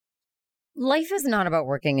Life is not about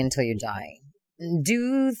working until you die.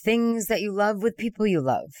 Do things that you love with people you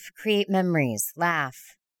love. Create memories.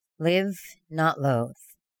 Laugh. Live, not loathe.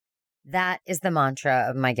 That is the mantra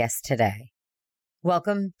of my guest today.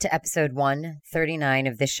 Welcome to episode 139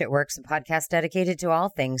 of This Shit Works, a podcast dedicated to all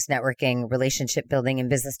things networking, relationship building, and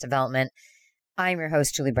business development. I'm your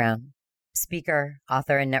host, Julie Brown, speaker,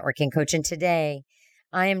 author, and networking coach. And today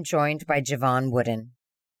I am joined by Jevon Wooden,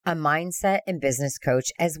 a mindset and business coach,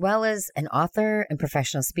 as well as an author and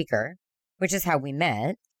professional speaker, which is how we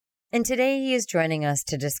met. And today he is joining us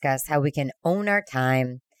to discuss how we can own our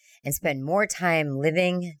time and spend more time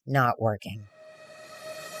living, not working.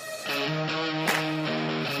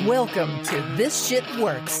 Welcome to This Shit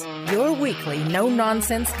Works, your weekly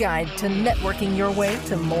no-nonsense guide to networking your way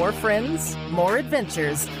to more friends, more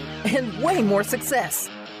adventures, and way more success.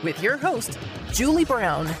 With your host, Julie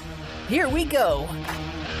Brown. Here we go.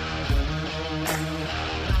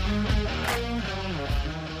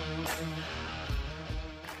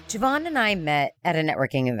 Jevon and I met at a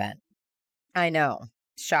networking event. I know,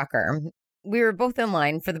 shocker. We were both in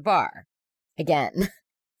line for the bar. Again,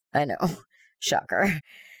 I know, shocker.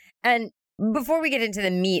 And before we get into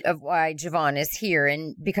the meat of why Jevon is here,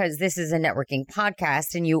 and because this is a networking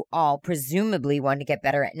podcast and you all presumably want to get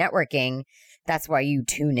better at networking, that's why you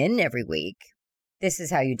tune in every week. This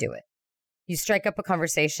is how you do it. You strike up a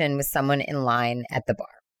conversation with someone in line at the bar.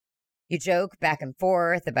 You joke back and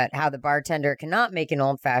forth about how the bartender cannot make an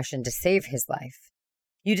old-fashioned to save his life.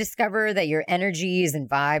 You discover that your energies and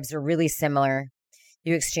vibes are really similar.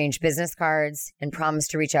 You exchange business cards and promise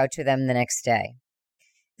to reach out to them the next day.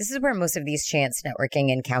 This is where most of these chance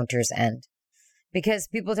networking encounters end, because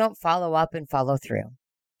people don't follow up and follow through.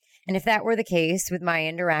 And if that were the case with my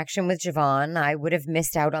interaction with Jevon, I would have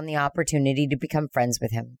missed out on the opportunity to become friends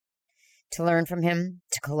with him, to learn from him,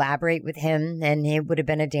 to collaborate with him, and it would have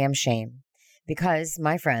been a damn shame. Because,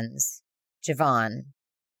 my friends, Jevon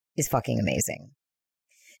is fucking amazing.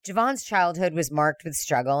 Jevon's childhood was marked with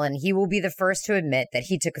struggle, and he will be the first to admit that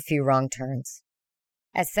he took a few wrong turns.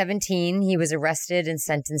 At 17, he was arrested and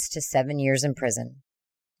sentenced to 7 years in prison.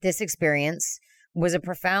 This experience was a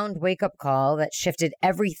profound wake-up call that shifted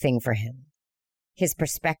everything for him. His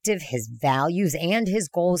perspective, his values, and his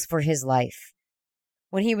goals for his life.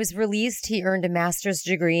 When he was released, he earned a master's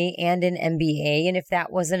degree and an MBA, and if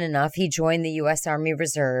that wasn't enough, he joined the U.S. Army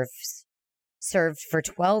Reserves, served for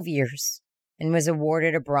 12 years, and was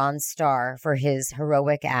awarded a Bronze Star for his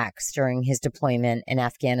heroic acts during his deployment in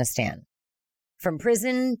Afghanistan. From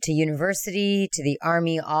prison to university to the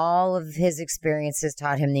Army, all of his experiences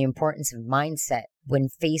taught him the importance of mindset when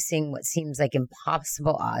facing what seems like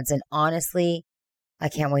impossible odds. And honestly, I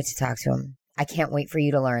can't wait to talk to him. I can't wait for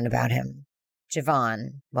you to learn about him.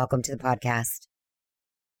 Jevon, welcome to the podcast.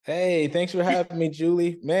 Hey, thanks for having me,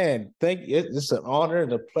 Julie. Man, thank you. It's an honor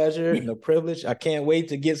and a pleasure and a privilege. I can't wait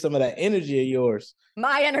to get some of that energy of yours.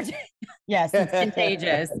 My energy. Yes, it's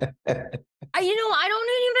contagious. I don't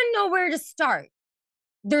even know where to start.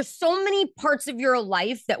 There's so many parts of your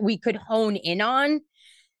life that we could hone in on.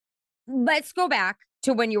 Let's go back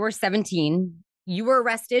to when you were 17. You were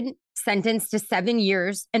arrested, sentenced to 7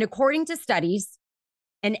 years, and according to studies,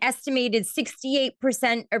 an estimated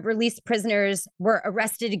 68% of released prisoners were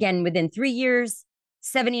arrested again within 3 years,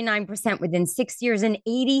 79% within 6 years, and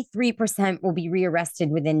 83% will be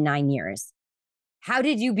rearrested within 9 years. How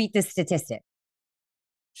did you beat this statistic?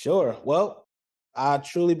 Sure. Well, I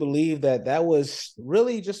truly believe that was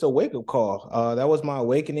really just a wake-up call. That was my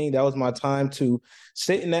awakening. That was my time to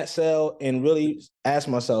sit in that cell and really ask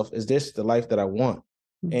myself, is this the life that I want?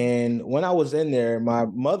 Mm-hmm. And when I was in there, my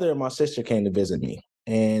mother and my sister came to visit me.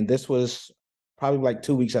 And this was probably like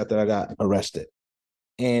 2 weeks after I got arrested.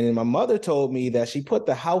 And my mother told me that she put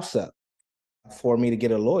the house up for me to get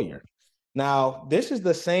a lawyer. Now, this is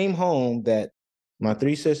the same home that my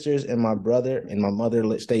 3 sisters and my brother and my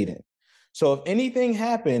mother stayed in. So if anything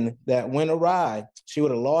happened that went awry, she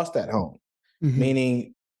would have lost that home,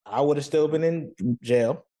 meaning I would have still been in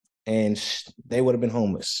jail and they would have been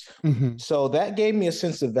homeless. Mm-hmm. So that gave me a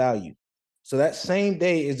sense of value. So that same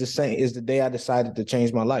day is the day I decided to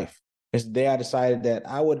change my life. It's the day I decided that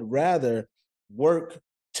I would rather work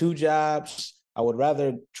 2 jobs. I would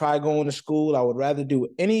rather try going to school. I would rather do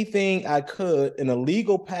anything I could in a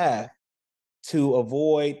legal path to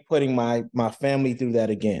avoid putting my family through that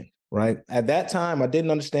again. Right. At that time, I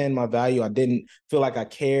didn't understand my value. I didn't feel like I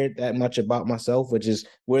cared that much about myself, which is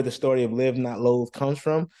where the story of live, not loathe comes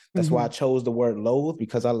from. That's why I chose the word loathe,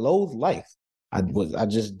 because I loathe life. I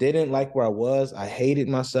just didn't like where I was. I hated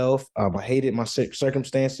myself. I hated my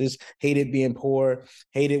circumstances, hated being poor,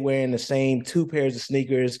 hated wearing the same 2 pairs of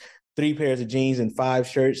sneakers 3 pairs of jeans and 5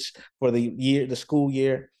 shirts for the school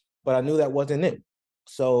year, but I knew that wasn't it.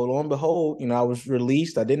 So lo and behold, I was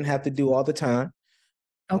released. I didn't have to do all the time.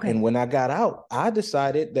 Okay. And when I got out, I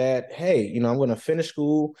decided that, hey, I'm going to finish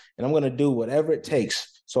school and I'm going to do whatever it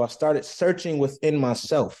takes. So I started searching within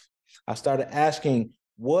myself. I started asking,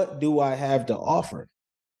 what do I have to offer?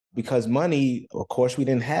 Because money, of course, we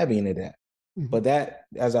didn't have any of that. But that,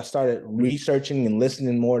 as I started researching and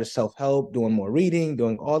listening more to self-help, doing more reading,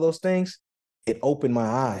 doing all those things, it opened my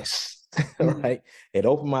eyes, right? It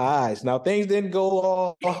opened my eyes. Now, things didn't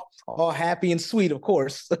go all happy and sweet, of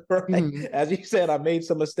course, right? As you said, I made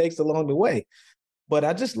some mistakes along the way, but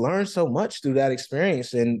I just learned so much through that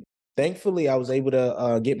experience. And thankfully, I was able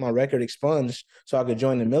to get my record expunged so I could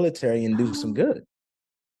join the military and do some good.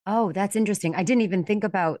 Oh, that's interesting. I didn't even think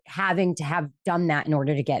about having to have done that in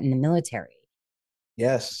order to get in the military.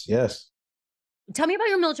 Yes, yes. Tell me about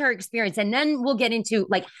your military experience, and then we'll get into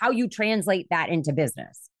like how you translate that into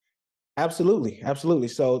business. Absolutely, absolutely.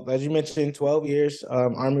 So as you mentioned, 12 years,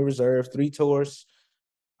 Army Reserve, 3 tours.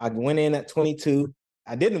 I went in at 22.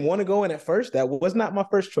 I didn't want to go in at first. That was not my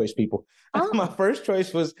first choice, people. My first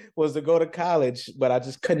choice was to go to college, but I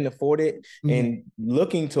just couldn't afford it. And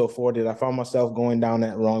looking to afford it, I found myself going down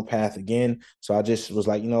that wrong path again. So I just was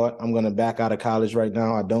like, you know what? I'm going to back out of college right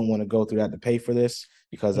now. I don't want to go through that to pay for this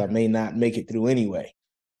because I may not make it through anyway.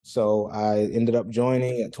 So I ended up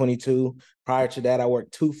joining at 22. Prior to that, I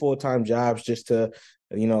worked 2 full-time jobs just to,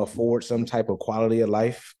 afford some type of quality of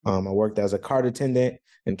life. I worked as a cart attendant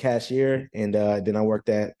and cashier, and then I worked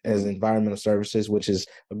as environmental services, which is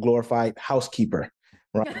a glorified housekeeper,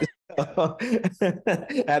 right?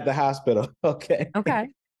 At the hospital. Okay.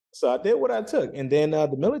 So I did what I took. And then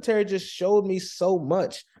the military just showed me so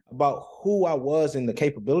much about who I was and the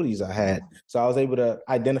capabilities I had. So I was able to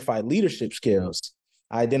identify leadership skills.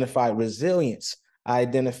 I identified resilience. I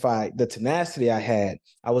identified the tenacity I had.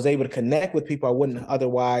 I was able to connect with people I wouldn't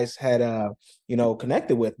otherwise had,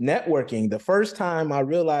 connected with. Networking. The first time I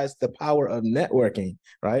realized the power of networking,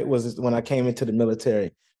 right, was when I came into the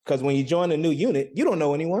military. Because when you join a new unit, you don't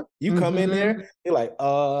know anyone. You come in there, you're like,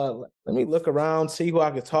 let me look around, see who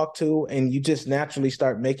I could talk to. And you just naturally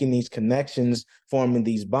start making these connections, forming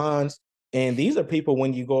these bonds. And these are people,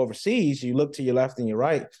 when you go overseas, you look to your left and your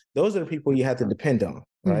right. Those are the people you have to depend on,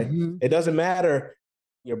 right? It doesn't matter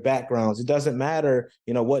your backgrounds. It doesn't matter,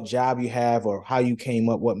 what job you have or how you came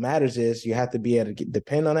up. What matters is you have to be able to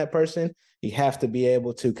depend on that person. You have to be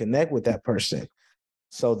able to connect with that person.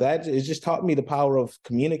 So that it just taught me the power of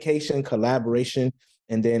communication, collaboration,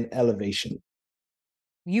 and then elevation.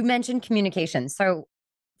 You mentioned communication. So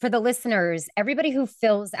for the listeners, everybody who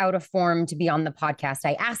fills out a form to be on the podcast,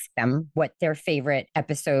 I ask them what their favorite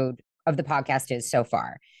episode of the podcast is so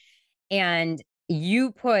far. And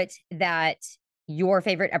you put that your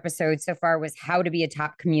favorite episode so far was How to Be a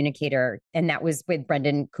Top Communicator. And that was with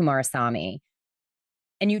Brendan Kumarasamy.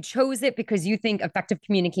 And you chose it because you think effective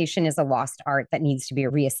communication is a lost art that needs to be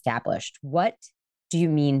reestablished. What do you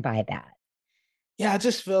mean by that? Yeah, I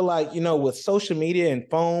just feel like, with social media and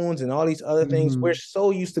phones and all these other things, we're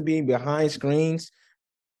so used to being behind screens.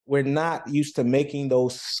 We're not used to making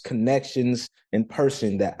those connections in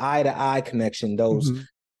person, that eye-to-eye connection, those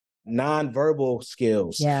nonverbal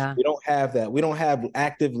skills. Yeah. We don't have that. We don't have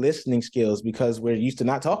active listening skills because we're used to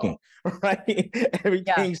not talking, right?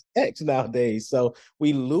 Everything's text nowadays. So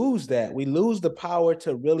we lose that. We lose the power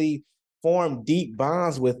to really form deep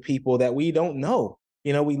bonds with people that we don't know.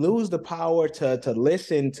 We lose the power to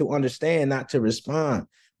listen, to understand, not to respond.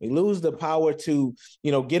 We lose the power to,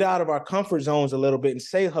 get out of our comfort zones a little bit and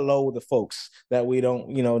say hello to folks that we don't,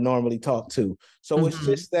 normally talk to. So it's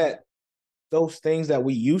just that those things that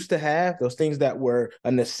we used to have, those things that were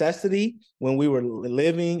a necessity when we were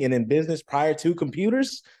living and in business prior to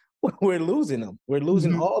computers, we're losing them. We're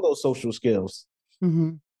losing all those social skills.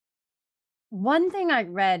 One thing I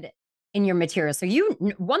read in your materials. So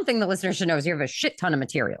one thing the listeners should know is you have a shit ton of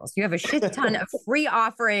materials. You have a shit ton of free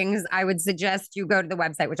offerings. I would suggest you go to the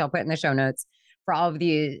website, which I'll put in the show notes, for all of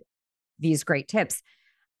these great tips.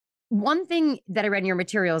 One thing that I read in your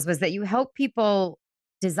materials was that you help people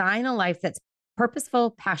design a life that's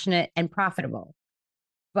purposeful, passionate, and profitable.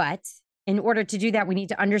 But in order to do that, we need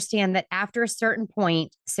to understand that after a certain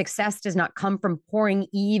point, success does not come from pouring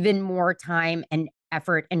even more time and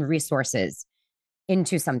effort and resources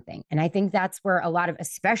into something. And I think that's where a lot of,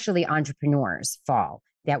 especially entrepreneurs, fall.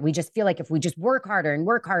 That we just feel like if we just work harder and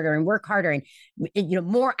work harder and work harder and,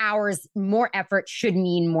 more hours, more effort should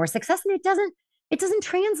mean more success. And it doesn't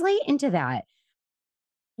translate into that.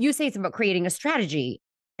 You say it's about creating a strategy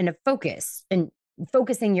and a focus and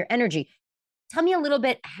focusing your energy. Tell me a little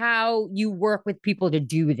bit how you work with people to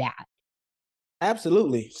do that.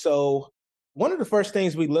 Absolutely. So one of the first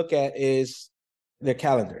things we look at is their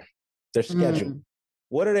calendar, their schedule. Mm.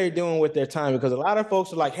 What are they doing with their time? Because a lot of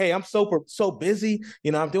folks are like, hey, I'm so busy.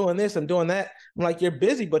 I'm doing this, I'm doing that. I'm like, you're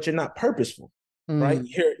busy, but you're not purposeful, right?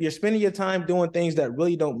 Mm. You're spending your time doing things that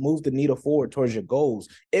really don't move the needle forward towards your goals,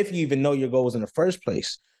 if you even know your goals in the first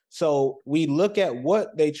place. So we look at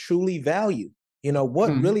what they truly value. What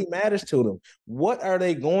Mm. really matters to them. What are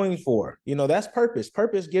they going for? That's purpose.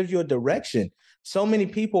 Purpose gives you a direction. So many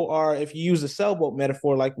people are, if you use a sailboat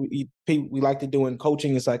metaphor, like we like to do in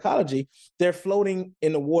coaching and psychology, they're floating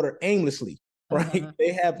in the water aimlessly, right? Uh-huh.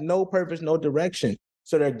 They have no purpose, no direction.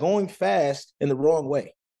 So they're going fast in the wrong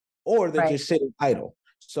way, or they're Right. just sitting idle.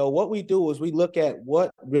 So what we do is we look at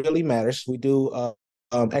what really matters. We do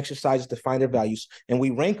exercises to find their values, and we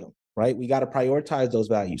rank them, right? We got to prioritize those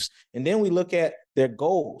values. And then we look at their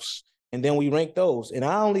goals, and then we rank those. And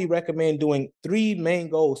I only recommend doing 3 main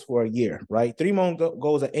goals for a year, right? 3 main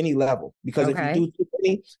goals at any level, because if you Okay. do too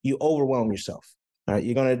many, you overwhelm yourself. All right,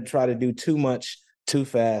 you're going to try to do too much too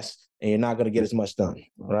fast, and you're not going to get as much done,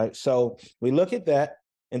 right? So we look at that,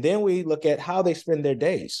 and then we look at how they spend their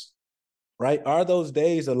days, right? Are those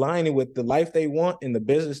days aligning with the life they want and the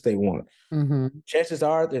business they want? Mm-hmm. Chances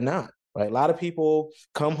are they're not, right? A lot of people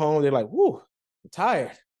come home, they're like, whoo, I'm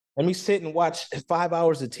tired. Let me sit and watch 5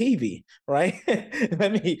 hours of TV, right?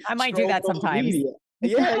 Let me I might do scroll that social sometimes. media.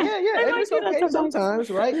 Yeah, yeah, yeah. I And might it's do that okay sometimes,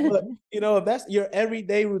 right? But if that's your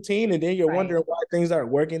everyday routine and then you're Right. wondering why things aren't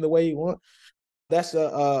working the way you want, that's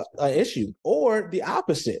a issue. Or the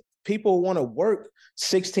opposite. People want to work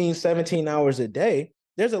 16, 17 hours a day.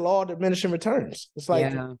 There's a law of diminishing returns. It's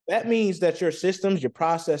like, Yeah. that means that your systems, your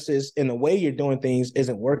processes, and the way you're doing things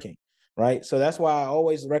isn't working, right? So that's why I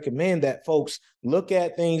always recommend that folks look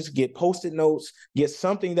at things, get Post-it notes, get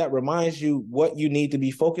something that reminds you what you need to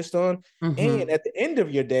be focused on. Mm-hmm. And at the end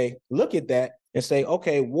of your day, look at that and say,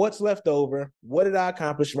 okay, what's left over? What did I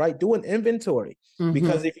accomplish, right? Do an inventory.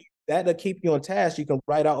 Because Mm-hmm. if that'll keep you on task, you can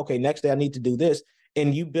write out, okay, next day I need to do this.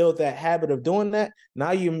 And you build that habit of doing that.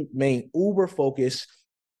 Now you remain uber focused.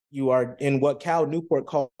 You are in what Cal Newport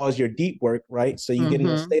calls your deep work, right? So you get in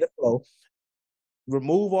a Mm-hmm. state of flow.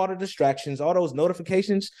 Remove all the distractions, all those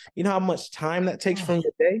notifications. You know how much time that takes from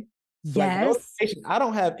your day? Like Yes. notification, I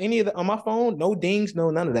don't have any of that on my phone, no dings,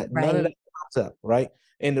 no none of that. None of that Right. pops up, right?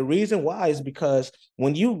 And the reason why is because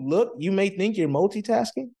when you look, you may think you're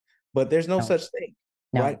multitasking, but there's no No. such thing,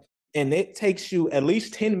 No. right? And it takes you at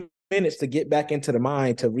least 10 minutes to get back into the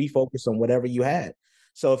mind to refocus on whatever you had.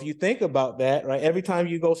 So if you think about that, right, every time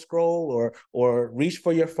you go scroll or reach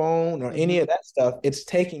for your phone or any Mm-hmm. of that stuff, it's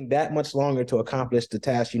taking that much longer to accomplish the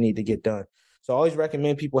task you need to get done. So I always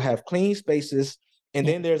recommend people have clean spaces. And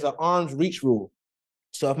Yeah. then there's an arm's reach rule.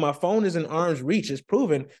 So if my phone is in arm's reach, it's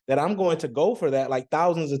proven that I'm going to go for that like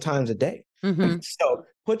thousands of times a day. Mm-hmm. So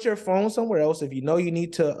put your phone somewhere else. If you know you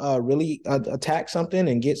need to really attack something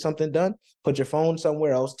and get something done, put your phone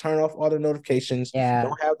somewhere else. Turn off all the notifications. Yeah.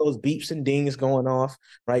 Don't have those beeps and dings going off,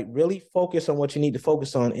 right? Really focus on what you need to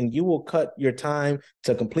focus on, and you will cut your time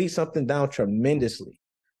to complete something down tremendously.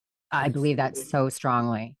 I believe that so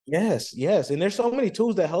strongly. Yes, yes. And there's so many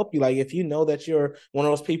tools that help you. Like if you know that you're one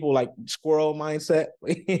of those people like squirrel mindset,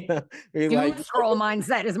 you're like, Doom scroll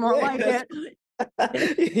mindset is more like yeah,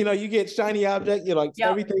 it. you get shiny object, like Yep.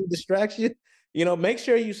 everything distracts you. Make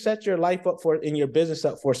sure you set your life up for in your business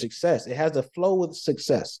up for success. It has to flow with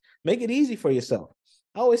success. Make it easy for yourself.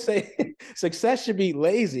 I always say success should be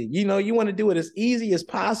lazy. You want to do it as easy as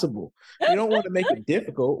possible. You don't want to make it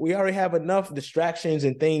difficult. We already have enough distractions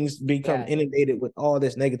and things become Yeah. inundated with all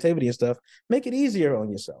this negativity and stuff. Make it easier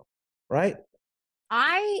on yourself, right?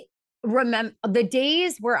 I remember the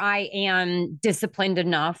days where I am disciplined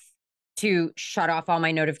enough to shut off all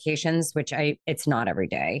my notifications, which it's not every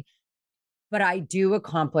day, but I do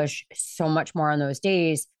accomplish so much more on those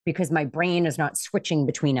days because my brain is not switching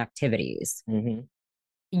between activities. Mm-hmm.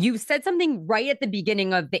 You said something right at the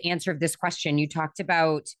beginning of the answer of this question. You talked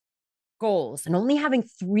about goals and only having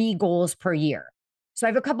 3 goals per year. So I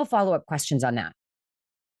have a couple follow-up questions on that.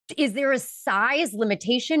 Is there a size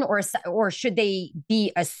limitation or should they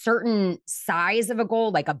be a certain size of a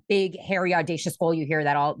goal, like a big, hairy, audacious goal? You hear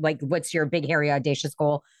that all, like, what's your big, hairy, audacious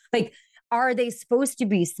goal? Like, are they supposed to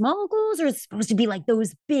be small goals or is it supposed to be like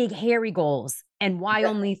those big, hairy goals? And why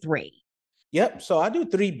only 3? Yep. So I do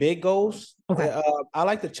 3 big goals. Okay. I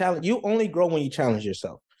like to challenge. You only grow when you challenge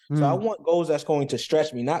yourself. So I want goals that's going to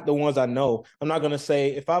stretch me, not the ones I know. I'm not going to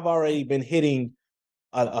say if I've already been hitting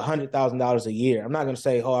 $100,000 a year, I'm not going to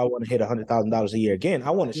say, oh, I want to hit $100,000 a year again.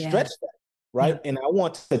 I want to stretch that, right? Yeah. And I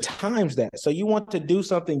want to times that. So you want to do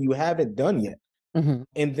something you haven't done yet. Mm-hmm.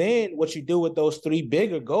 And then what you do with those 3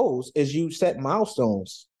 bigger goals is you set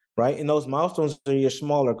milestones, right? And those milestones are your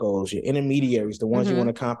smaller goals, your intermediaries, the ones you want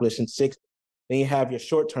to accomplish in 6. Then you have your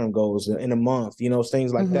short-term goals in a month,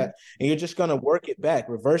 things like that. And you're just going to work it back,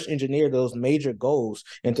 reverse engineer those major goals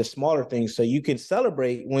into smaller things so you can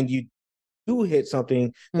celebrate when you do hit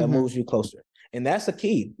something that moves you closer. And that's the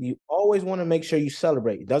key. You always want to make sure you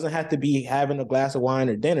celebrate. It doesn't have to be having a glass of wine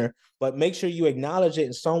or dinner, but make sure you acknowledge it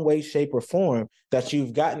in some way, shape, or form that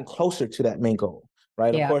you've gotten closer to that main goal,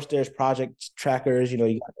 right? Yeah. Of course, there's project trackers, you got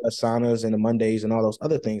the Asanas and the Mondays and all those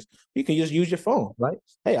other things. You can just use your phone, right?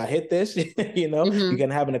 Hey, I hit this, you can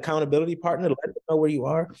have an accountability partner to let them know where you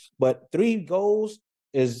are. But 3 goals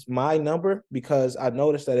is my number because I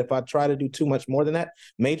noticed that if I try to do too much more than that,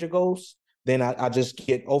 major goals, then I just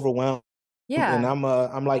get overwhelmed. Yeah. And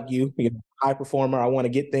I'm like you, high performer. I want to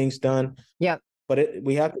get things done. Yep. But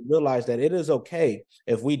we have to realize that it is okay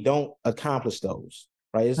if we don't accomplish those,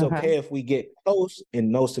 right? It's okay if we get close and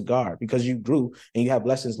no cigar because you grew and you have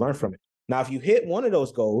lessons learned from it. Now, if you hit one of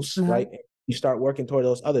those goals, right, you start working toward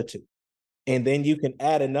those other 2. And then you can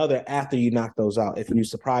add another after you knock those out if you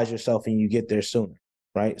surprise yourself and you get there sooner,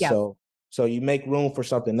 right? Yeah. So you make room for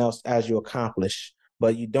something else as you accomplish,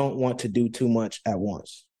 but you don't want to do too much at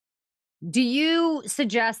once. Do you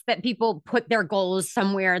suggest that people put their goals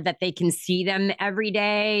somewhere that they can see them every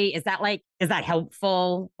day? Is that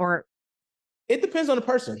helpful or? It depends on the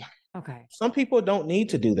person. Okay. Some people don't need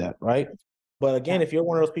to do that, right? But again, if you're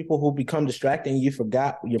one of those people who become distracted and you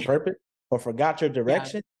forgot your purpose or forgot your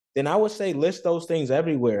direction, then I would say list those things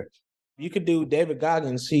everywhere. You could do David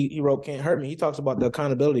Goggins. He wrote Can't Hurt Me. He talks about the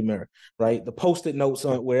accountability mirror, right? The Post-it notes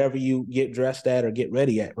on wherever you get dressed at or get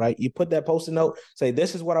ready at, right? You put that Post-it note, say,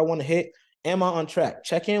 this is what I want to hit. Am I on track?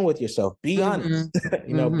 Check in with yourself. Be honest.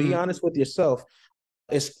 Be honest with yourself.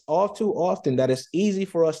 It's all too often that it's easy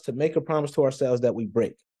for us to make a promise to ourselves that we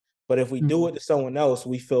break. But if we do it to someone else,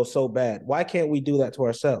 we feel so bad. Why can't we do that to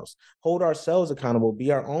ourselves? Hold ourselves accountable,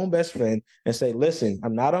 be our own best friend, and say, listen,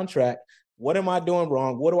 I'm not on track. What am I doing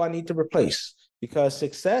wrong? What do I need to replace? Because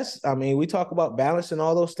success, we talk about balance and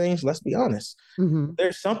all those things. Let's be honest.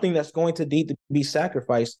 There's something that's going to need to be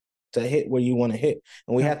sacrificed to hit where you want to hit.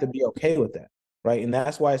 And we have to be okay with that, right? And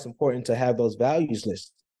that's why it's important to have those values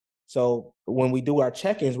lists. So when we do our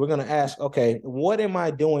check-ins, we're going to ask, okay, what am I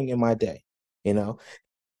doing in my day?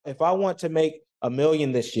 If I want to make $1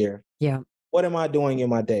 million this year, what am I doing in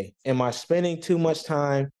my day? Am I spending too much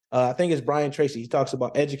time? I think it's Brian Tracy. He talks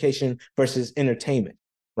about education versus entertainment,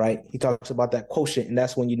 right? He talks about that quotient, and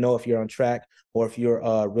that's when you know if you're on track or if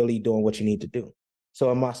you're really doing what you need to do.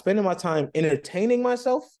 So am I spending my time entertaining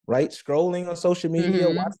myself, right? Scrolling on social media,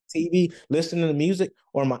 watching TV, listening to music,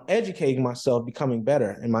 or am I educating myself, becoming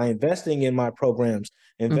better? Am I investing in my programs,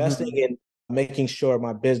 investing in making sure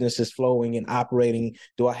my business is flowing and operating?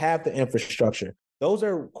 Do I have the infrastructure? Those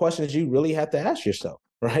are questions you really have to ask yourself,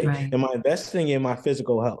 right? Am I investing in my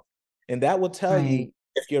physical health? And that will tell you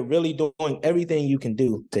if you're really doing everything you can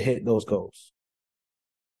do to hit those goals.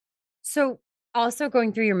 So also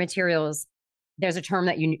going through your materials, there's a term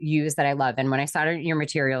that you use that I love. And when I started your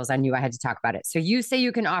materials, I knew I had to talk about it. So you say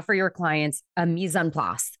you can offer your clients a mise en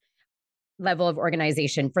place level of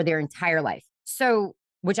organization for their entire life. So,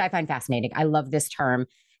 which I find fascinating. I love this term.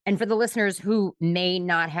 And for the listeners who may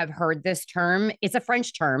not have heard this term, it's a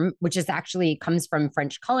French term, which is actually comes from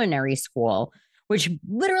French culinary school, which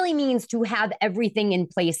literally means to have everything in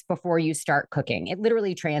place before you start cooking. It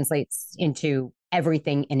literally translates into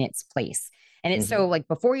everything in its place. And it's so like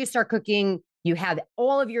before you start cooking, you have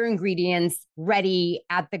all of your ingredients ready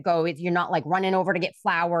at the go. You're not like running over to get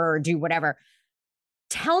flour or do whatever.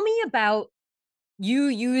 Tell me about you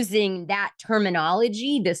using that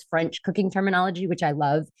terminology, this French cooking terminology, which I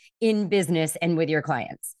love, in business and with your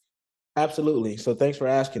clients. Absolutely. So thanks for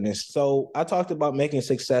asking this. So I talked about making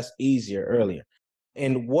success easier earlier.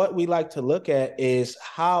 And what we like to look at is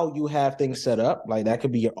how you have things set up. Like that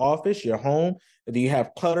could be your office, your home. Do you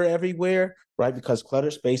have clutter everywhere, right? Because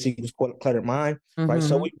cluttered space equals cluttered mind, right?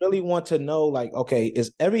 So we really want to know, like, okay,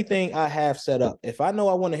 is everything I have set up? If I know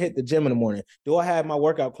I want to hit the gym in the morning, do I have my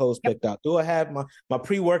workout clothes picked out? Do I have my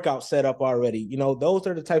pre-workout set up already? Those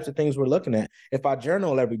are the types of things we're looking at. If I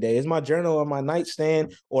journal every day, is my journal on my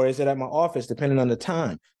nightstand or is it at my office, depending on the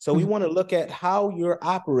time? So we want to look at how you're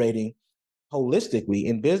operating holistically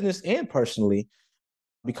in business and personally,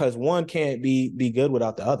 because one can't be good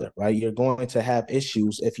without the other, right? You're going to have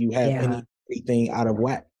issues if you have anything out of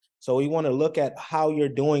whack. So we want to look at how you're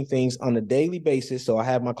doing things on a daily basis. So I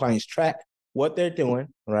have my clients track what they're doing,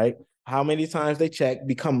 right? How many times they check,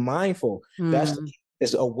 become mindful. That's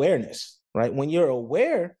awareness, right? When you're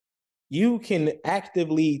aware, you can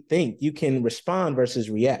actively think, you can respond versus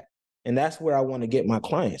react. And that's where I want to get my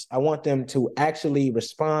clients. I want them to actually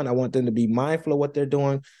respond. I want them to be mindful of what they're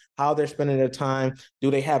doing, how they're spending their time.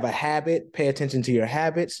 Do they have a habit? Pay attention to your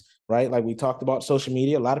habits, right? Like we talked about social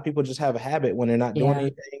media. A lot of people just have a habit when they're not doing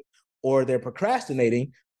anything, or they're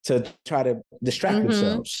procrastinating to try to distract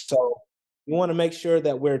themselves. So we want to make sure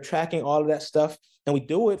that we're tracking all of that stuff. And we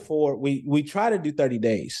do it for, we try to do 30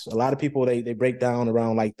 days. A lot of people, they break down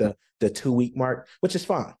around like the 2-week mark, which is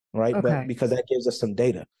fine, right? Okay. But because that gives us some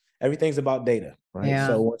data. Everything's about data, right? Yeah.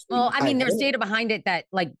 So well, I mean, there's data behind it that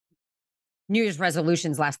like New Year's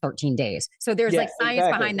resolutions last 13 days. So there's like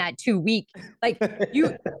science behind that 2-week. Like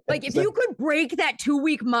you, like if you could break that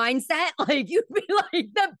 2-week mindset, like you'd be like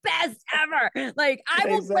the best ever. Like I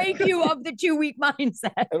will break you of the 2-week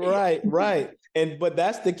mindset. Right. But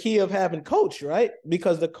that's the key of having coach, right?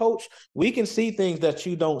 Because the coach, we can see things that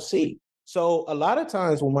you don't see. So a lot of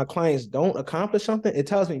times when my clients don't accomplish something, it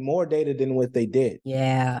tells me more data than what they did.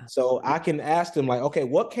 Yeah. So I can ask them like, okay,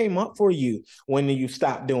 what came up for you when you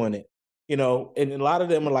stopped doing it? You know, and a lot of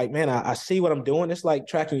them are like, man, I see what I'm doing. It's like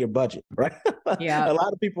tracking your budget, right? Yeah. A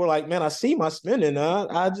lot of people are like, man, I see my spending.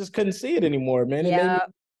 I just couldn't see it anymore, man. It made me,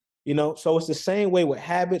 you know, so it's the same way with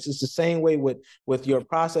habits. It's the same way with your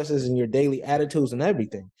processes and your daily attitudes and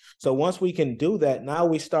everything. So once we can do that, now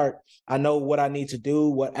we start, I know what I need to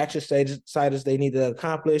do, what exercises they need to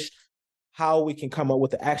accomplish, how we can come up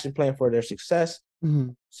with the action plan for their success.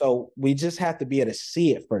 So we just have to be able to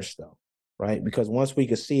see it first though, right? Because once we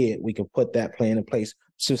can see it, we can put that plan in place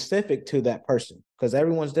specific to that person because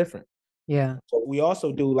everyone's different. Yeah. So we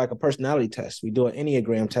also do like a personality test. We do an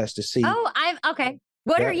Enneagram test to see. Oh, okay.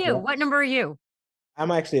 What are you? What number are you? I'm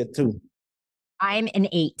actually a 2. I'm an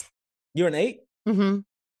 8. You're an 8? Mm-hmm.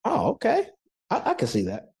 Oh, okay. I can see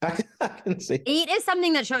that. I can see. 8 is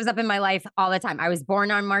something that shows up in my life all the time. I was born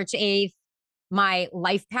on March 8th. My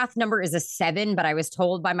life path number is a 7, but I was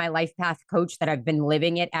told by my life path coach that I've been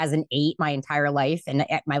living it as an 8 my entire life. And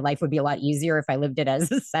my life would be a lot easier if I lived it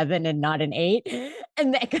as a 7 and not an 8.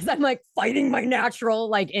 And because I'm like fighting my natural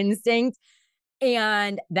like instinct.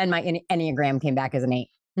 And then my Enneagram came back as an 8.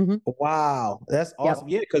 Wow, that's awesome.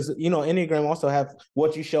 Yeah, because you know Enneagram also have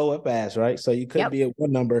what you show up as, right? So you could be a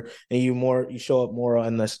 1 number and you show up more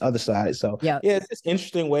on the other side. So yeah, it's just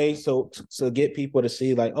interesting way so get people to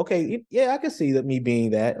see like, okay, yeah, I can see that me being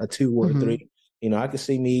that a 2 or a 3. You know, I can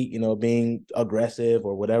see me, you know, being aggressive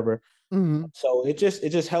or whatever. So it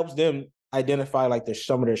just helps them identify like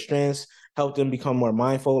some of their strengths, help them become more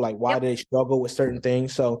mindful, like why they struggle with certain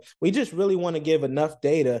things. So we just really want to give enough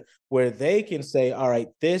data where they can say, all right,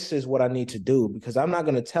 this is what I need to do, because I'm not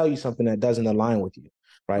going to tell you something that doesn't align with you,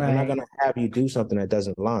 right? I'm not going to have you do something that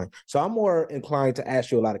doesn't align. So I'm more inclined to ask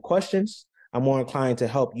you a lot of questions. I'm more inclined to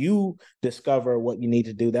help you discover what you need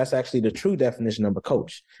to do. That's actually the true definition of a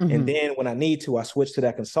coach. And then when I need to, I switch to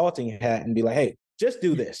that consulting hat and be like, hey, just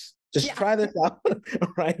do this. Just try this out,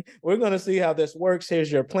 right? We're going to see how this works. Here's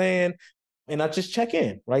your plan. And I just check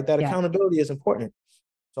in, right? That accountability is important.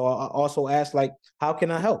 So I also ask, like, how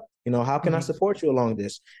can I help? You know, how can I support you along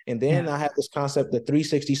this? And then I have this concept, the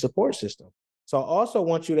 360 support system. So I also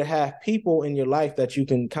want you to have people in your life that you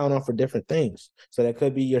can count on for different things. So that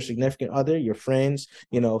could be your significant other, your friends,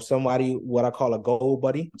 you know, somebody, what I call a goal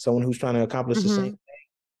buddy, someone who's trying to accomplish the same thing,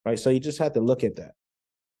 right? So you just have to look at that.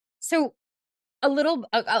 So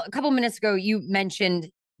a couple minutes ago, you mentioned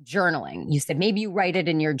journaling. You said maybe you write it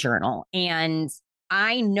in your journal. And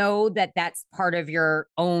I know that that's part of your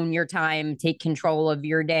own your time, take control of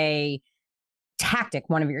your day tactic,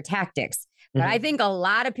 one of your tactics. But I think a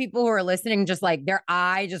lot of people who are listening, just like their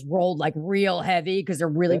eye just rolled like real heavy because they're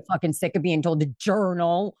really fucking sick of being told to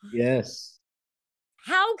journal. Yes.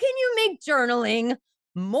 How can you make journaling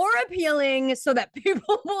more appealing so that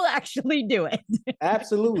people will actually do it?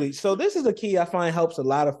 Absolutely. So this is a key I find helps a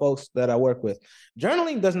lot of folks that I work with.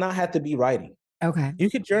 Journaling does not have to be writing. Okay. You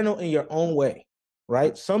could journal in your own way,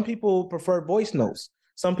 right? Some people prefer voice notes.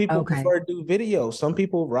 Some people prefer to do videos. Some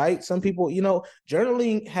people write. Some people, you know,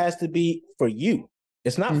 journaling has to be for you.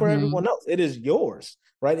 It's not for everyone else. It is yours,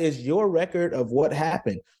 right? It's your record of what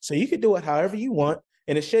happened. So you can do it however you want.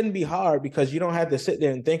 And it shouldn't be hard because you don't have to sit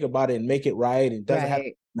there and think about it and make it right. It doesn't have to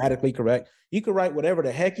be grammatically correct. You can write whatever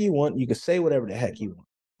the heck you want. You can say whatever the heck you want.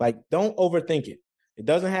 Like, don't overthink it. It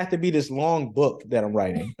doesn't have to be this long book that I'm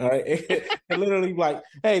writing. All right. It literally like,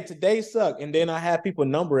 hey, today sucked. And then I have people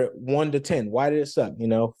number it 1 to 10. Why did it suck? You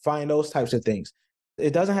know, find those types of things.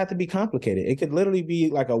 It doesn't have to be complicated. It could literally be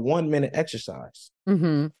like a 1-minute exercise.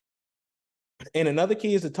 And another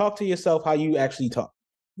key is to talk to yourself how you actually talk.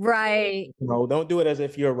 Right. You know, don't do it as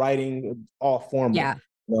if you're writing all formal.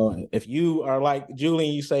 No, if you are like Julie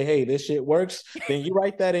and you say, hey, this shit works, then you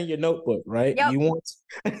write that in your notebook, right? Yep. You want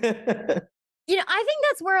I think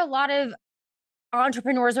that's where a lot of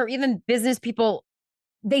entrepreneurs or even business people,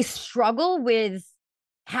 they struggle with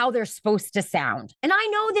how they're supposed to sound. And I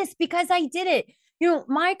know this because I did it.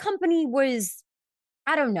 My company was,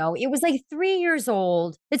 I don't know, it was like 3 years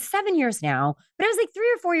old. It's 7 years now, but it was like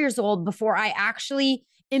 3 or 4 years old before I actually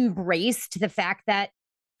embraced the fact that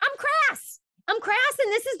I'm crass. I'm crass,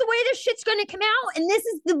 and this is the way this shit's going to come out. And this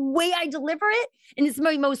is the way I deliver it. And it's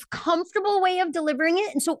my most comfortable way of delivering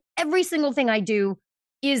it. And so every single thing I do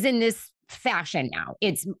is in this fashion now.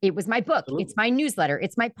 It was my book. Absolutely. It's my newsletter.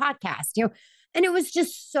 It's my podcast, and it was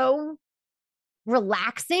just so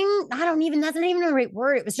relaxing. That's not even the right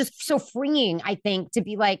word. It was just so freeing, I think, to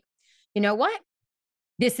be like, you know what?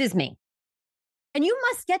 This is me. And you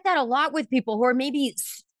must get that a lot with people who are maybe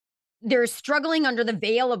they're struggling under the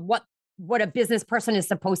veil of what a business person is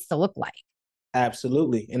supposed to look like.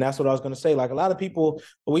 Absolutely. And that's what I was going to say. Like a lot of people,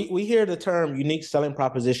 we hear the term unique selling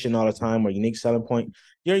proposition all the time, or unique selling point.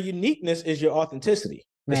 Your uniqueness is your authenticity,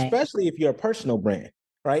 right? Especially if you're a personal brand,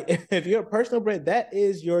 right? If you're a personal brand, that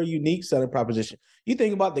is your unique selling proposition. You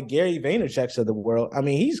think about the Gary Vaynerchuk's of the world. I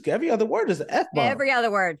mean, every other word is an F-bomb. Every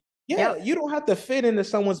other word. Yeah, yep. You don't have to fit into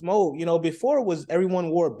someone's mold. Before it was everyone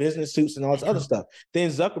wore business suits and all this other stuff. Then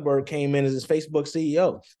Zuckerberg came in as his Facebook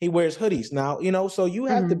CEO. He wears hoodies now, so you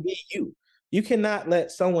have to be you. You cannot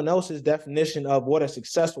let someone else's definition of what a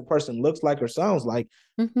successful person looks like or sounds like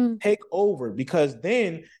take over, because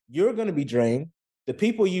then you're going to be drained. The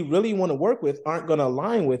people you really want to work with aren't going to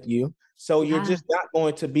align with you. So you're just not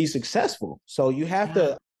going to be successful. So you have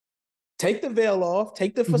to take the veil off,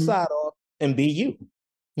 take the facade off, and be you.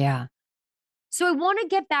 Yeah. So I want to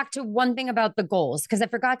get back to one thing about the goals, because I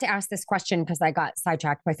forgot to ask this question because I got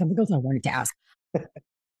sidetracked by something else I wanted to ask.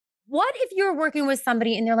 What if you're working with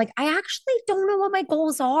somebody and they're like, I actually don't know what my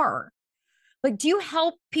goals are? Like, do you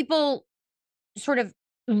help people sort of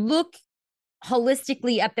look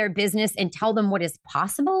holistically at their business and tell them what is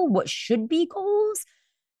possible, what should be goals?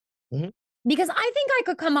 Because I think I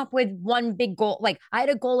could come up with one big goal. Like I had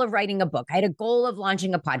a goal of writing a book. I had a goal of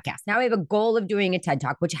launching a podcast. Now I have a goal of doing a TED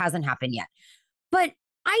Talk, which hasn't happened yet. But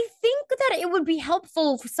I think that it would be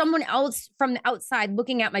helpful for someone else from the outside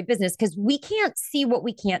looking at my business, because we can't see what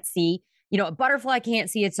we can't see. A butterfly can't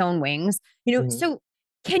see its own wings. So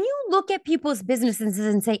can you look at people's businesses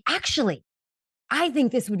and say, actually, I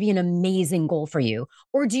think this would be an amazing goal for you?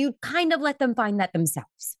 Or do you kind of let them find that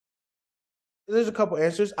themselves? There's a couple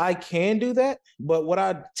answers. I can do that, but what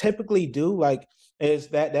I typically do is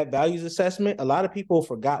that values assessment. A lot of people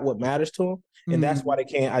forgot what matters to them, and that's why they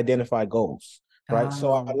can't identify goals, right?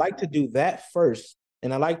 So I like to do that first,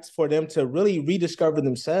 and I like for them to really rediscover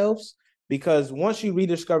themselves, because once you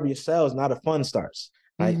rediscover yourselves, now the fun starts,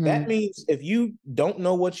 right? That means if you don't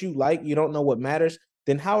know what you like, you don't know what matters,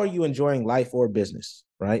 then how are you enjoying life or business,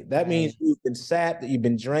 right? That means you've been sapped, that you've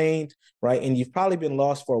been drained, right? And you've probably been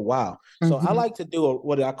lost for a while. So I like to do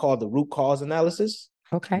what I call the root cause analysis.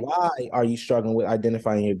 Okay. Why are you struggling with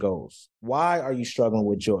identifying your goals? Why are you struggling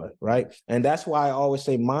with joy, right? And that's why I always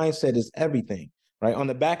say mindset is everything, right? On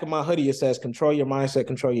the back of my hoodie, it says, control your mindset,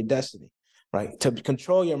 control your destiny, right? To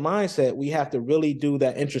control your mindset, we have to really do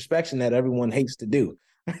that introspection that everyone hates to do,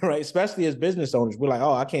 right? Especially as business owners. We're like,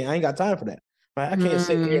 I ain't got time for that. Right? I can't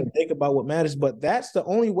sit here and think about what matters, but that's the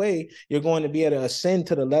only way you're going to be able to ascend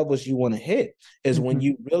to the levels you want to hit, is when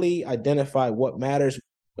you really identify what matters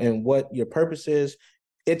and what your purpose is.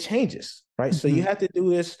 It changes, right? So you have to do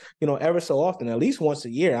this, ever so often, at least once a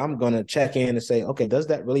year. I'm going to check in and say, okay, does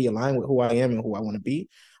that really align with who I am and who I want to be?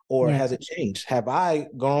 Or has it changed? Have I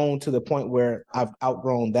gone to the point where I've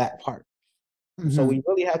outgrown that part? So we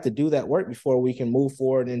really have to do that work before we can move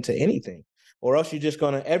forward into anything. Or else you're just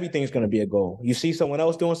everything's going to be a goal. You see someone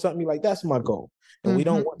else doing something, you're like, that's my goal. And we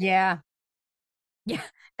don't want that. Yeah,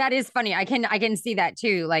 that is funny. I can see that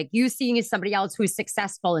too. Like you seeing somebody else who's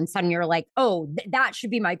successful and suddenly you're like, that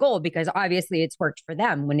should be my goal, because obviously it's worked for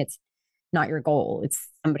them, when it's not your goal. It's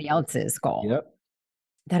somebody else's goal. Yep.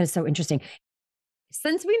 That is so interesting.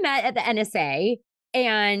 Since we met at the NSA,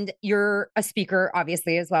 and you're a speaker,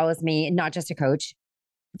 obviously, as well as me, and not just a coach,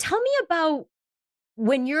 tell me about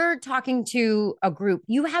when you're talking to a group,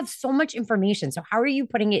 you have so much information. So how are you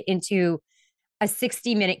putting it into a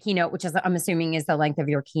 60-minute keynote, which is, I'm assuming, is the length of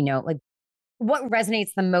your keynote? Like, what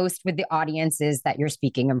resonates the most with the audiences that you're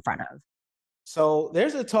speaking in front of? So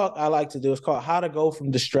there's a talk I like to do. It's called How to Go from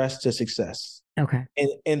Distress to Success. Okay.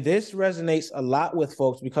 And this resonates a lot with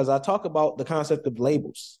folks, because I talk about the concept of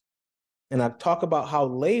labels. And I talk about how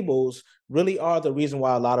labels really are the reason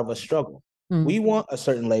why a lot of us struggle. We want a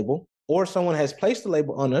certain label, or someone has placed the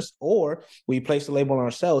label on us, or we place the label on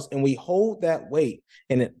ourselves, and we hold that weight,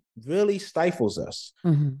 and it really stifles us.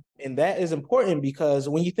 Mm-hmm. And that is important because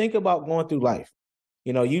when you think about going through life,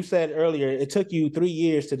 you know, you said earlier, it took you 3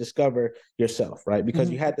 years to discover yourself, right? Because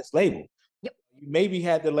you had this label. Yep. You maybe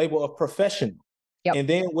had the label of professional. Yep. And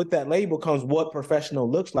then with that label comes what professional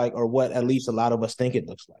looks like, or what at least a lot of us think it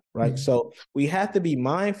looks like, right? So we have to be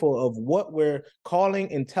mindful of what we're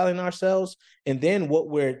calling and telling ourselves, and then what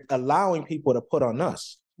we're allowing people to put on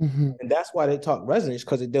us. And that's why they talk resonance,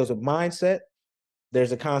 because it deals with mindset.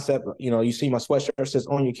 There's a concept, you know, you see my sweatshirt says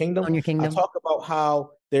own your kingdom. Own your kingdom. I talk about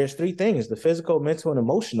how there's 3 things: the physical, mental, and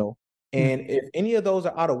emotional. And if any of those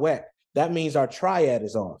are out of whack, that means our triad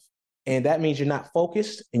is off. And that means you're not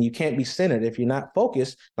focused, and you can't be centered. If you're not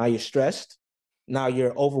focused, now you're stressed, now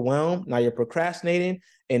you're overwhelmed, now you're procrastinating,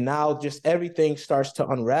 and now just everything starts to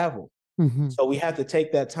unravel. So we have to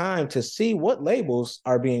take that time to see what labels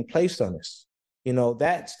are being placed on us. You know,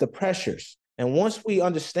 that's the pressures. And once we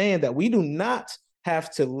understand that we do not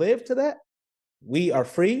have to live to that, we are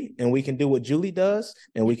free, and we can do what Julie does,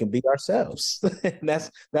 and we can be ourselves. And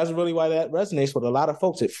that's really why that resonates with a lot of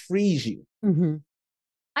folks. It frees you.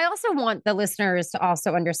 I also want the listeners to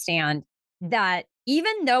also understand that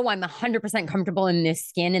even though I'm 100% comfortable in this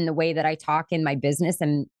skin and the way that I talk in my business,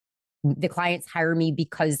 and the clients hire me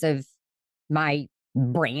because of my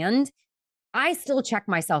brand, I still check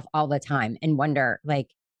myself all the time and wonder, like,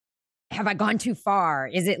 have I gone too far?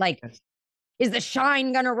 Is it like, is the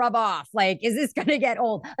shine going to rub off? Like, is this going to get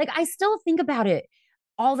old? Like, I still think about it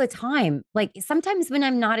all the time. Like, sometimes when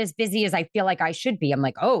I'm not as busy as I feel like I should be, I'm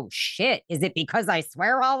like, oh shit, is it because I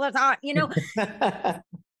swear all the time? You know,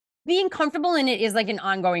 being comfortable in it is like an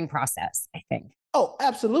ongoing process, I think. Oh,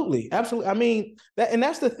 absolutely. Absolutely. I mean,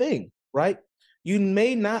 that's the thing, right? You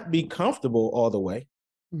may not be comfortable all the way,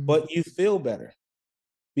 but you feel better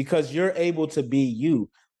because you're able to be you.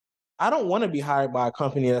 I don't want to be hired by a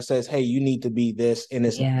company that says, hey, you need to be this, and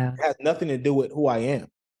it has nothing to do with who I am.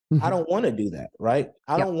 I don't want to do that, right?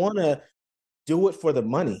 I don't want to do it for the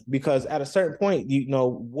money, because at a certain point, you know,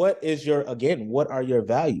 what are your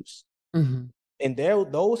values? And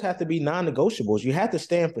those have to be non-negotiables. You have to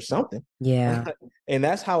stand for something. Yeah. And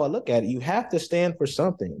that's how I look at it. You have to stand for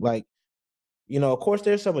something. Like, you know, of course,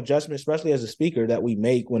 there's some adjustments, especially as a speaker, that we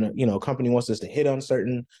make when a company wants us to hit on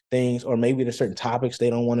certain things, or maybe there's certain topics they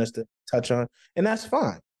don't want us to touch on, and that's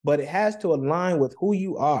fine. But it has to align with who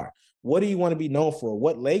you are. What do you want to be known for?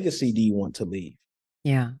 What legacy do you want to leave?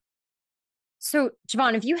 Yeah. So,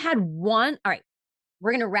 Jevon, if you had one, all right,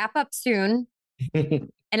 we're going to wrap up soon, and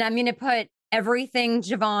I'm going to put everything,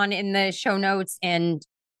 Jevon, in the show notes, and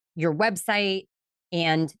your website,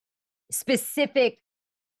 and specific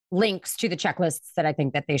links to the checklists that I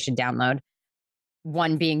think that they should download.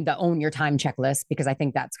 One being the Own Your Time checklist, because I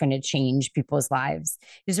think that's going to change people's lives.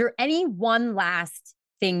 Is there any one last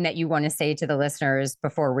thing that you want to say to the listeners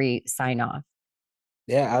before we sign off?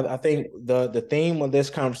 Yeah, I think the theme of this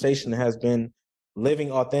conversation has been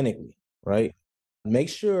living authentically, right? Make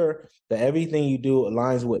sure that everything you do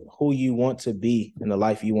aligns with who you want to be and the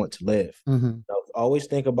life you want to live. So always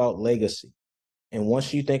think about legacy. And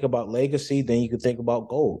once you think about legacy, then you can think about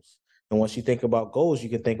goals. And once you think about goals, you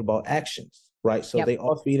can think about actions, right? So they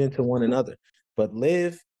all feed into one another, but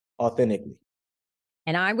live authentically.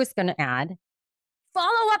 And I was going to add,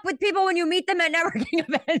 follow up with people when you meet them at networking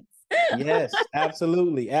events. Yes,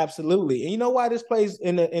 absolutely. Absolutely. And you know why this plays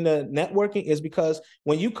in the networking is because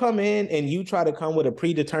when you come in and you try to come with a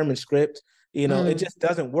predetermined script, you know, it just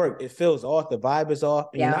doesn't work. It feels off. The vibe is off.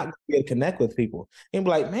 And you're not going to be able to connect with people. And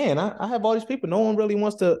be like, man, I have all these people. No one really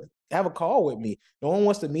wants to have a call with me. No one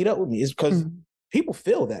wants to meet up with me. It's because people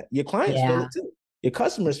feel that. Your clients feel it too. Your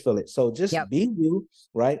customers feel it. So just be you,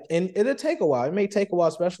 right? And it'll take a while. It may take a while,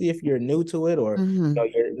 especially if you're new to it, or you know,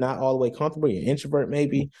 you're not all the way comfortable. You're an introvert,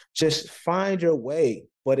 maybe. Just find your way.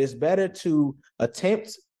 But it's better to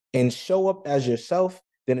attempt and show up as yourself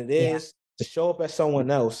than it is to show up as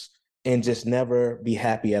someone else and just never be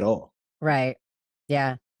happy at all. Right.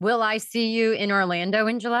 Yeah. Will I see you in Orlando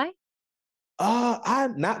in July?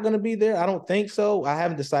 I'm not gonna be there. I don't think so. I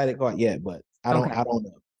haven't decided quite yet, but I don't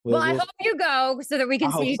know. Well, I hope you go so that we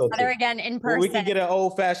can see each other again in person. Well, we can get an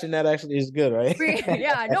old fashioned that actually is good, right?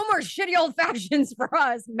 Yeah, no more shitty old fashions for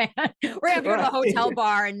us, man. We're gonna have to go to the hotel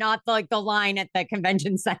bar and not the line at the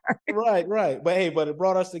convention center. Right. But hey, it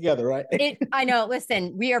brought us together, right? I know.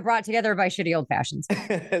 Listen, we are brought together by shitty old fashions.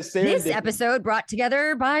 This episode brought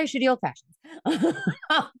together by shitty old fashions.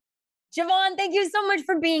 Jevon, thank you so much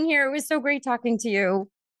for being here. It was so great talking to you.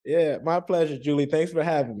 Yeah, my pleasure, Julie. Thanks for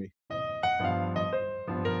having me.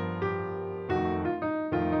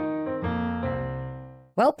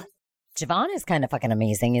 Well, Jevon is kind of fucking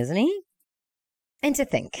amazing, isn't he? And to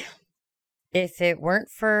think, if it weren't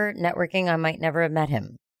for networking, I might never have met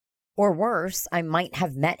him. Or worse, I might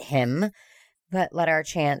have met him, but let our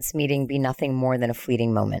chance meeting be nothing more than a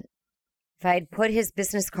fleeting moment. If I had put his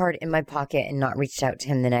business card in my pocket and not reached out to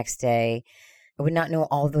him the next day, I would not know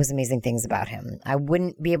all those amazing things about him. I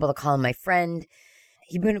wouldn't be able to call him my friend.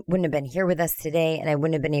 He wouldn't have been here with us today, and I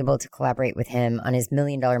wouldn't have been able to collaborate with him on his $1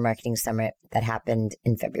 Million Marketing Summit that happened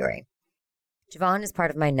in February. Jevon is part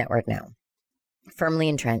of my network now, firmly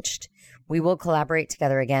entrenched. We will collaborate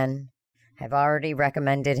together again. I've already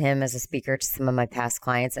recommended him as a speaker to some of my past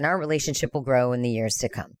clients, and our relationship will grow in the years to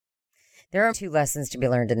come. There are 2 lessons to be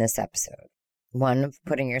learned in this episode. One, of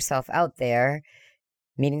putting yourself out there,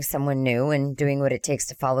 meeting someone new, and doing what it takes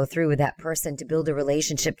to follow through with that person, to build a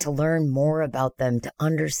relationship, to learn more about them, to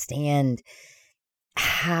understand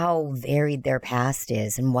how varied their past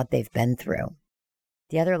is and what they've been through.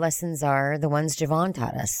 The other lessons are the ones Jevon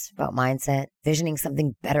taught us about mindset, visioning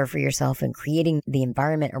something better for yourself, and creating the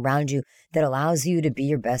environment around you that allows you to be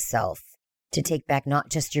your best self, to take back not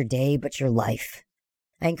just your day, but your life.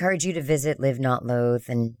 I encourage you to visit Live Not Loathe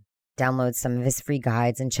and download some of his free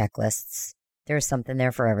guides and checklists. There's something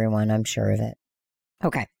there for everyone, I'm sure of it.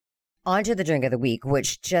 Okay, on to the drink of the week,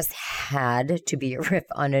 which just had to be a riff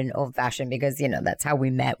on an old fashioned because, that's how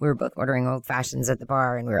we met. We were both ordering old fashions at the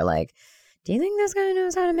bar, and we were like, do you think this guy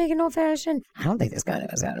knows how to make an old fashioned? I don't think this guy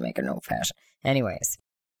knows how to make an old fashioned. Anyways,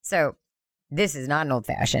 so this is not an old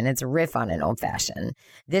fashioned. It's a riff on an old fashioned.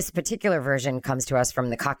 This particular version comes to us from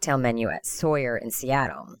the cocktail menu at Sawyer in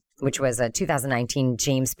Seattle, which was a 2019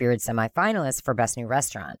 James Beard semifinalist for Best New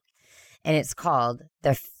Restaurant. And it's called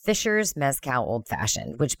the Fisher's Mezcal Old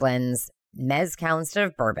Fashioned, which blends mezcal instead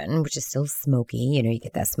of bourbon, which is still smoky. You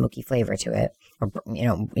get that smoky flavor to it. Or,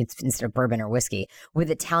 it's instead of bourbon or whiskey, with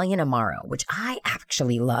Italian Amaro, which I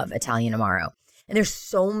actually love Italian Amaro. And there's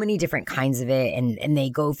so many different kinds of it, and they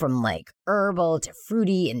go from like herbal to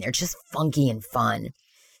fruity, and they're just funky and fun.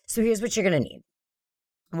 So here's what you're going to need.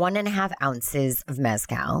 1.5 ounces of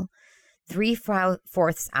mezcal,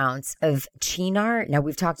 3/4 ounce of Chinar. Now,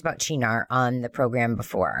 we've talked about Chinar on the program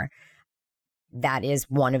before. That is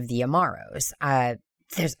one of the Amaros.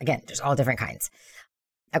 There's all different kinds.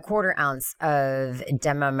 1/4 ounce of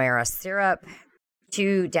Demerara syrup,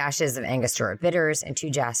 2 dashes of Angostura bitters, and 2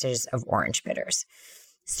 dashes of orange bitters.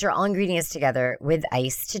 Stir all ingredients together with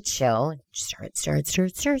ice to chill. Stir,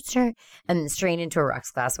 and then strain into a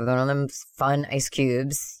rocks glass with one of them fun ice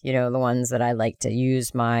cubes. The ones that I like to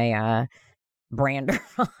use my brander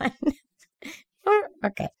on.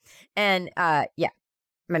 Okay. And I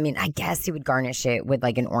guess you would garnish it with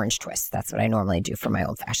like an orange twist. That's what I normally do for my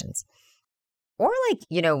old fashions. Or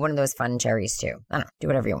one of those fun cherries too. I don't know. Do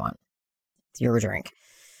whatever you want. It's your drink.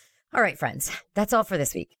 All right, friends. That's all for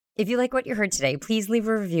this week. If you like what you heard today, please leave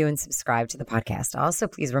a review and subscribe to the podcast. Also,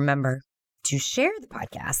 please remember to share the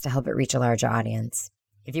podcast to help it reach a larger audience.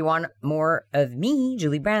 If you want more of me,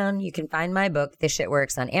 Julie Brown, you can find my book, This Shit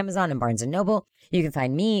Works, on Amazon and Barnes & Noble. You can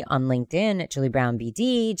find me on LinkedIn at Julie Brown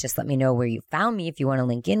BD. Just let me know where you found me if you want to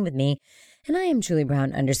link in with me. And I am Julie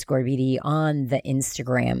Brown _BD on the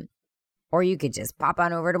Instagram. Or you could just pop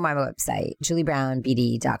on over to my website,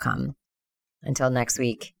 juliebrownbd.com. Until next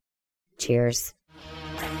week, cheers.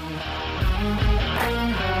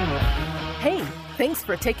 Hey, thanks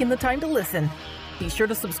for taking the time to listen. Be sure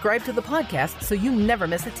to subscribe to the podcast so you never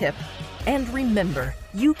miss a tip. And remember,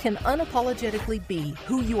 you can unapologetically be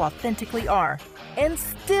who you authentically are and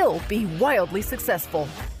still be wildly successful.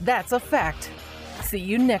 That's a fact. See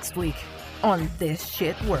you next week on This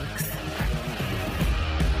Shit Works.